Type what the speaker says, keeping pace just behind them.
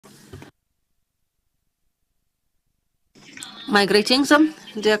My greetings,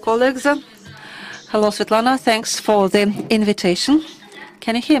 dear colleagues. Hello, Svetlana. Thanks for the invitation.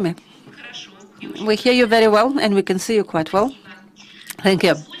 Can you hear me? We hear you very well, and we can see you quite well. Thank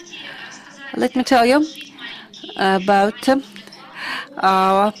you. Let me tell you about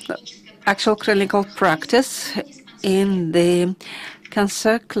our actual clinical practice in the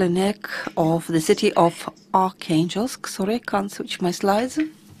cancer clinic of the city of Arkhangelsk. Sorry, I can't switch my slides.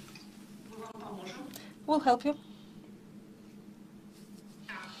 We'll help you.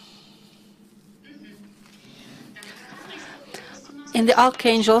 In the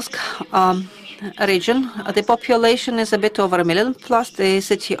Arkhangelsk region, the population is a bit over 1 million, plus the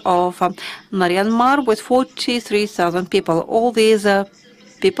city of Myanmar with 43,000 people. All these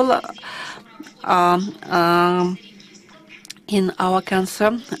people are in our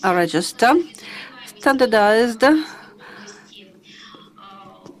cancer register. Standardized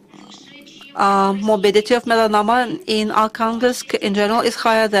morbidity of melanoma in Arkhangelsk in general is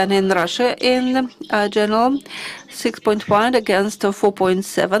higher than in Russia in general, 6.1 against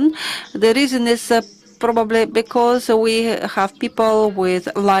 4.7. The reason is probably because we have people with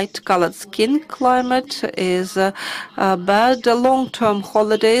light-colored skin. Climate is bad. Long-term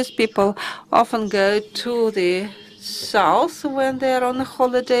holidays, people often go to the south when they are on the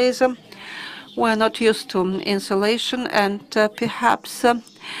holidays. We're not used to insulation, and perhaps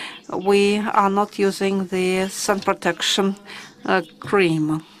we are not using the sun protection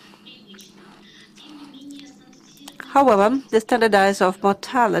cream. However, the standardized of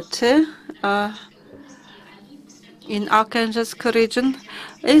mortality in Arkhangelsk region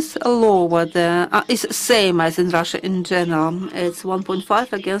is lower than is same as in Russia in general. It's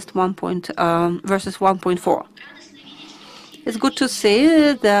 1.5 against versus 1.4. It's good to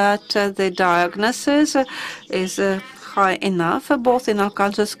see that the diagnosis is high enough both in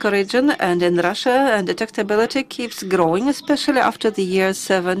Arkhangelsk region and in Russia, and detectability keeps growing, especially after the year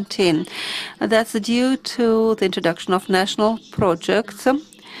 17. That's due to the introduction of national projects.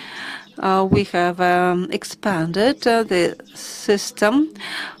 We have expanded the system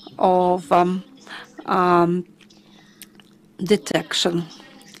of detection,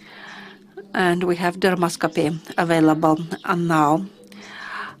 and we have dermoscopy available now.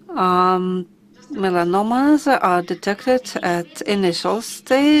 Melanomas are detected at initial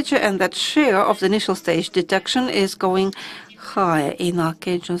stage, and that share of the initial stage detection is going high. In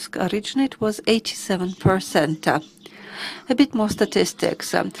Arkhangelsk region, it was 87%. A bit more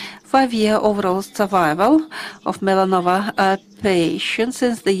statistics. 5-year overall survival of melanoma patients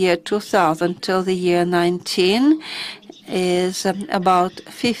since the year 2000 till the year 19 is about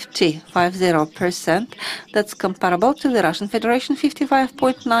 50%. That's comparable to the Russian Federation,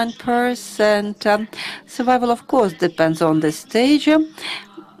 55.9%. Survival, of course, depends on the stage.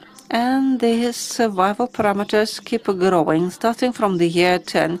 And the survival parameters keep growing, starting from the year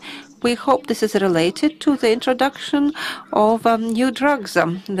 10. We hope this is related to the introduction of new drugs.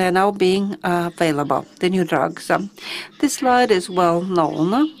 They're now being available, the new drugs. This slide is well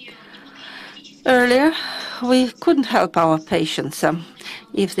known. Earlier, we couldn't help our patients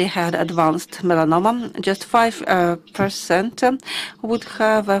if they had advanced melanoma. Just 5% would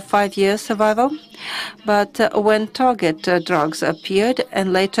have a 5-year survival. But when target drugs appeared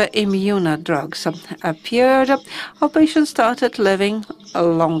and later immune drugs appeared, our patients started living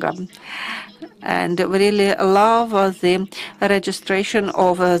longer. And we really love the registration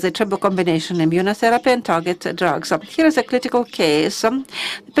of the triple combination immunotherapy and target drugs. Here is a critical case. The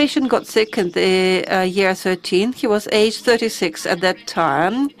patient got sick in the year 13. He was age 36 at that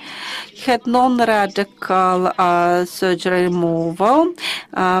time. He had non-radical surgery removal,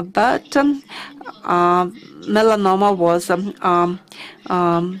 but melanoma was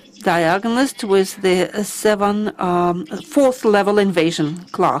diagnosed with the 4th level invasion,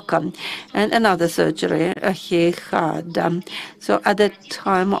 Clark, and another surgery he had. So at the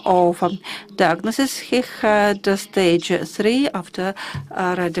time of diagnosis, he had stage 3 after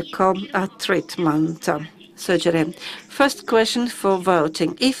radical treatment surgery. First question for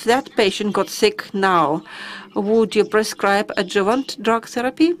voting. If that patient got sick now, would you prescribe adjuvant drug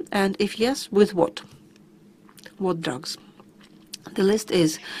therapy? And if yes, with what? What drugs? The list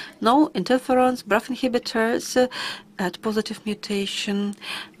is no interferons, BRAF inhibitors at positive mutation,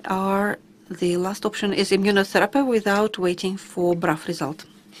 or the last option is immunotherapy without waiting for BRAF result.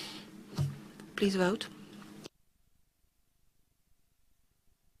 Please vote.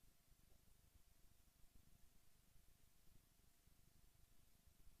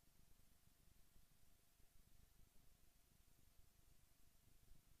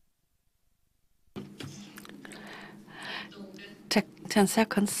 Ten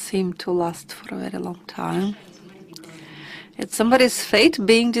seconds seem to last for a very long time. It's somebody's fate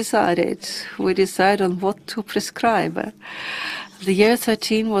being decided. We decide on what to prescribe. The year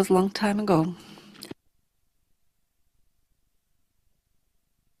 13 was a long time ago.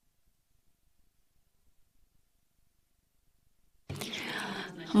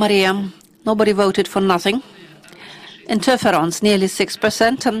 Maria, nobody voted for nothing. Interferons, nearly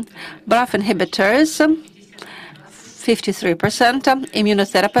 6%. BRAF inhibitors, 53%.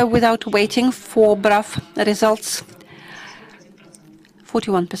 Immunotherapy without waiting for BRAF results,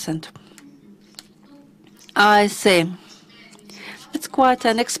 41%. I see. It's quite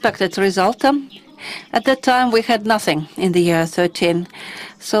an expected result. At that time, we had nothing in the year 13,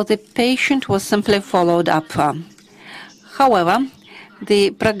 so the patient was simply followed up. However,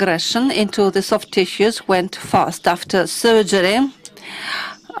 the progression into the soft tissues went fast. After surgery,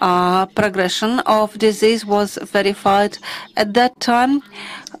 progression of disease was verified. At that time,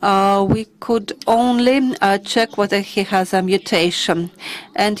 we could only check whether he has a mutation.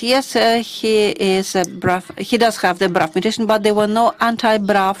 And yes, he does have the BRAF mutation, but there were no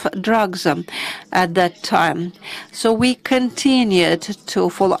anti-BRAF drugs at that time. So we continued to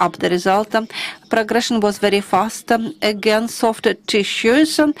follow up the result. Progression was very fast. Again, soft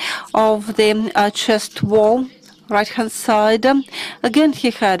tissues of the chest wall, right-hand side. Again,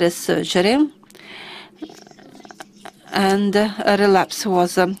 he had a surgery, and a relapse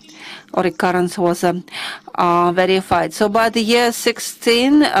was, or recurrence was verified. So by the year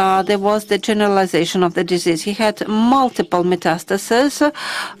 16, there was the generalization of the disease. He had multiple metastases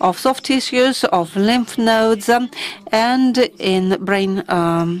of soft tissues, of lymph nodes, and in brain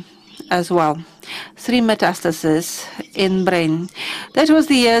as well. 3 metastases in brain. That was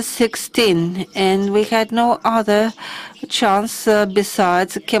the year 16, and we had no other chance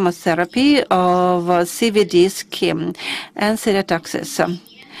besides chemotherapy of CVD scheme and stereotaxis.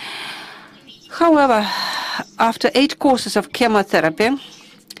 However, after 8 courses of chemotherapy,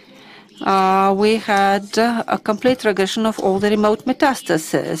 we had a complete regression of all the remote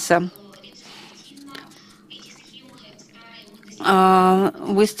metastases.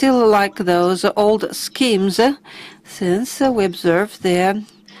 We still like those old schemes since we observe they're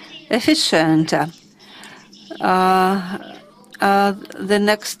efficient. The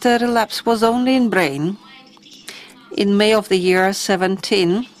next relapse was only in brain in May of the year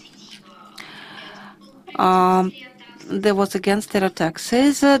 17. There was again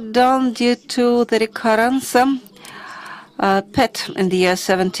stereotaxis done due to the recurrence. PET in the year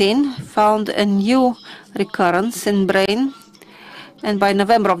 17 found a new recurrence in brain. And by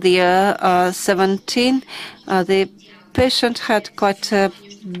November of the year 17, the patient had quite a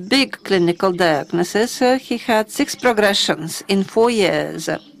big clinical diagnosis. He had 6 progressions in 4 years.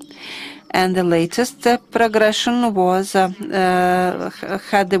 And the latest progression was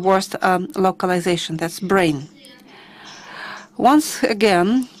had the worst localization, that's brain. Once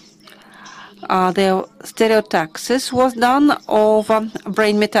again, the stereotaxis was done of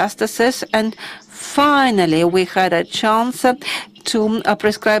brain metastasis, and finally we had a chance to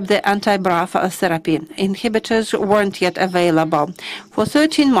prescribe the anti-BRAF therapy. Inhibitors weren't yet available. For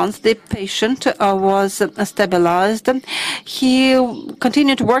 13 months, the patient was stabilized. He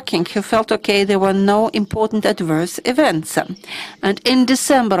continued working. He felt okay. There were no important adverse events. And in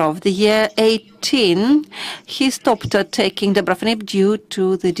December of the year 18, he stopped taking the BRAF due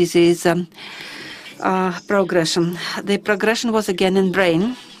to the disease progression. The progression was again in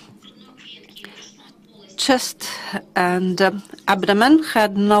brain. Chest and abdomen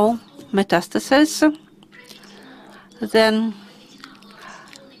had no metastasis. Then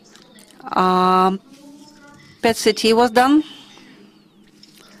PET-CT was done.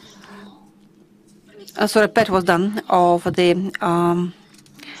 PET was done of the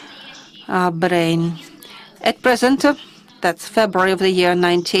brain. At present, that's February of the year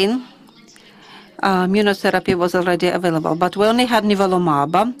 19, immunotherapy was already available, but we only had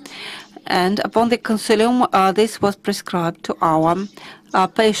nivolumab. And upon the consilium, this was prescribed to our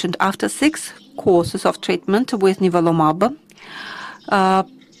patient. After 6 courses of treatment with nivolumab,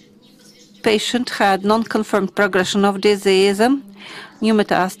 patient had non-confirmed progression of disease. New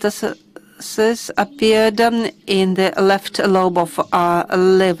metastasis appeared in the left lobe of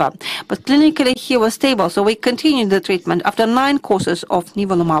liver. But clinically, he was stable, so we continued the treatment. After 9 courses of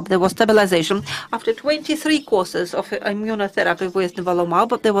nivolumab, there was stabilization. After 23 courses of immunotherapy with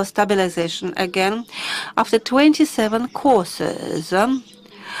nivolumab, there was stabilization again. After 27 courses,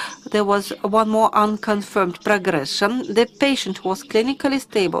 there was one more unconfirmed progression. The patient was clinically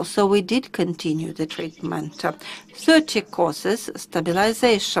stable, so we did continue the treatment. 30 courses,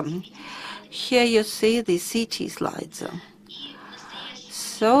 stabilization. Here you see the CT slides.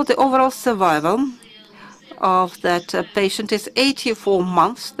 So the overall survival of that patient is 84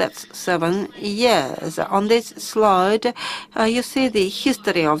 months. That's 7 years. On this slide, you see the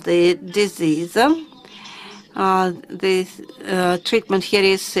history of the disease. The treatment here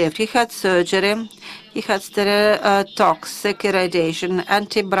is safe. He had surgery. He had toxic radiation,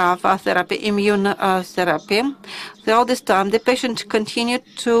 anti-BRAF therapy, immune therapy. Throughout this time, the patient continued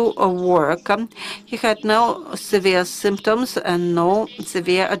to work. He had no severe symptoms and no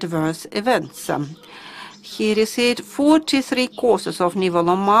severe adverse events. He received 43 courses of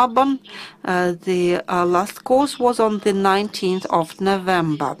nivolumab. The last course was on the 19th of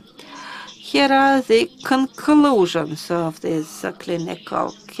November. Here are the conclusions of this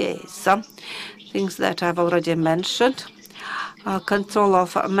clinical case. Things that I've already mentioned. Control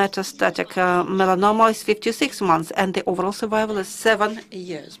of metastatic melanoma is 56 months, and the overall survival is 7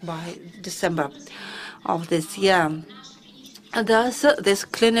 years by December of this year. And thus, this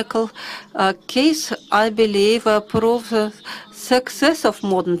clinical case, I believe, proves success of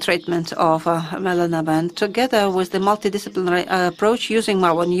modern treatment of melanoma, and together with the multidisciplinary approach using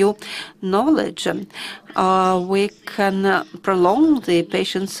our new knowledge, we can prolong the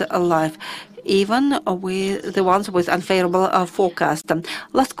patient's life, even with the ones with unfavorable forecast.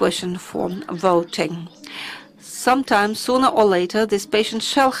 Last question for voting. Sometime sooner or later, this patient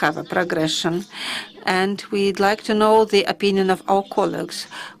shall have a progression, and we'd like to know the opinion of our colleagues.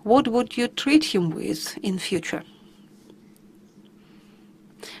 What would you treat him with in future?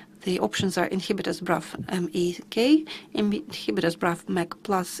 The options are inhibitors BRAF-MEK, inhibitors BRAF-MEK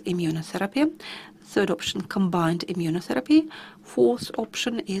plus immunotherapy. Third option, combined immunotherapy. Fourth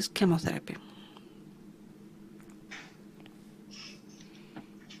option is chemotherapy.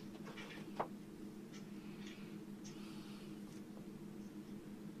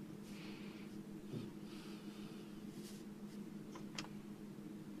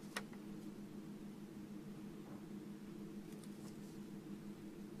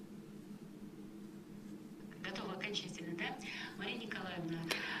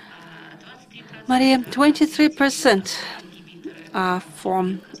 Maria, 23% for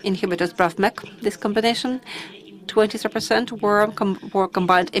inhibitors BRAF-MEK, this combination. 23% were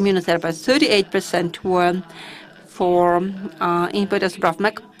combined immunotherapy. 38% were for inhibitors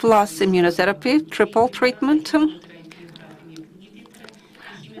BRAF-MEK plus immunotherapy, triple treatment.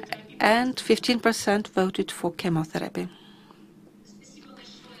 And 15% voted for chemotherapy.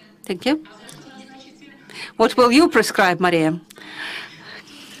 Thank you. What will you prescribe, Maria?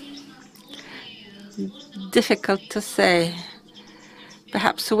 Difficult to say.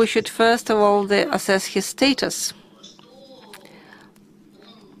 Perhaps we should first of all assess his status.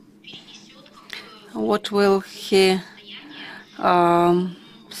 What will he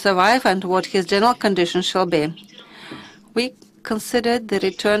survive and what his general condition shall be. We considered the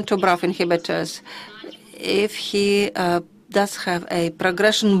return to BRAF inhibitors if he does have a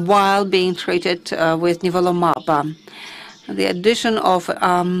progression while being treated with nivolumab. The addition of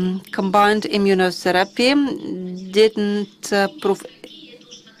combined immunotherapy didn't prove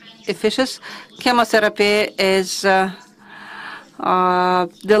efficacious. Chemotherapy is the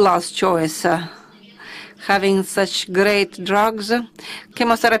last choice. Having such great drugs,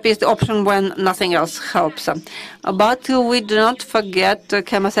 chemotherapy is the option when nothing else helps. But we do not forget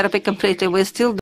chemotherapy completely. We still